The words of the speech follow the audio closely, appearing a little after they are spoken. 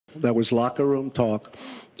That was locker room talk.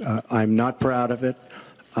 I'm not proud of it.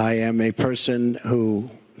 I am a person who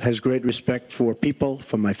has great respect for people,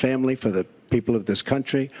 for my family, for the people of this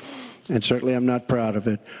country, and certainly I'm not proud of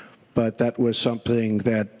it. But that was something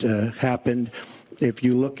that happened. If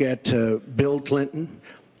you look at Bill Clinton,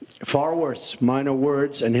 far worse, minor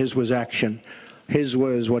words, and his was action. His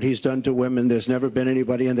was what he's done to women. There's never been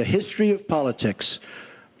anybody in the history of politics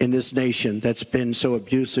in this nation that's been so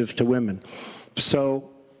abusive to women.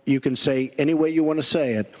 So you can say any way you want to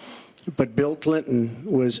say it, but Bill Clinton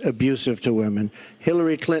was abusive to women.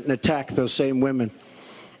 Hillary Clinton attacked those same women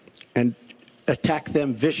and attacked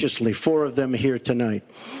them viciously. 4 of them are here tonight.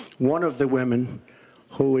 One of the women,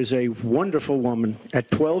 who is a wonderful woman,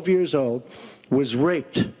 at 12 years old, was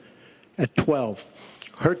raped at 12.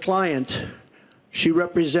 Her client, she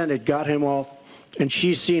represented, got him off, and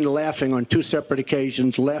she's seen laughing on 2 separate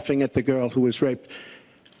occasions, laughing at the girl who was raped.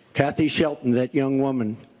 Kathy Shelton, that young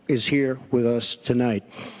woman, is here with us tonight.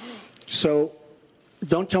 So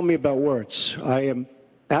don't tell me about words. I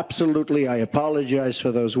apologize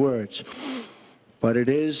for those words. But it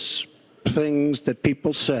is things that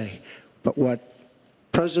people say. But what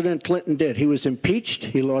President Clinton did, he was impeached.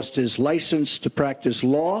 He lost his license to practice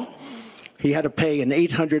law. He had to pay an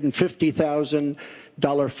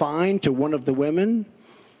 $850,000 fine to one of the women,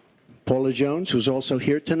 Paula Jones, who's also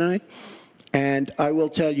here tonight. And I will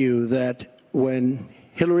tell you that when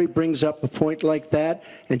Hillary brings up a point like that,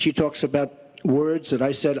 and she talks about words that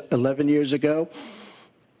I said 11 years ago,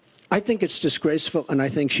 I think it's disgraceful, and I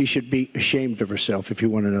think she should be ashamed of herself, if you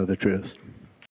want to know the truth.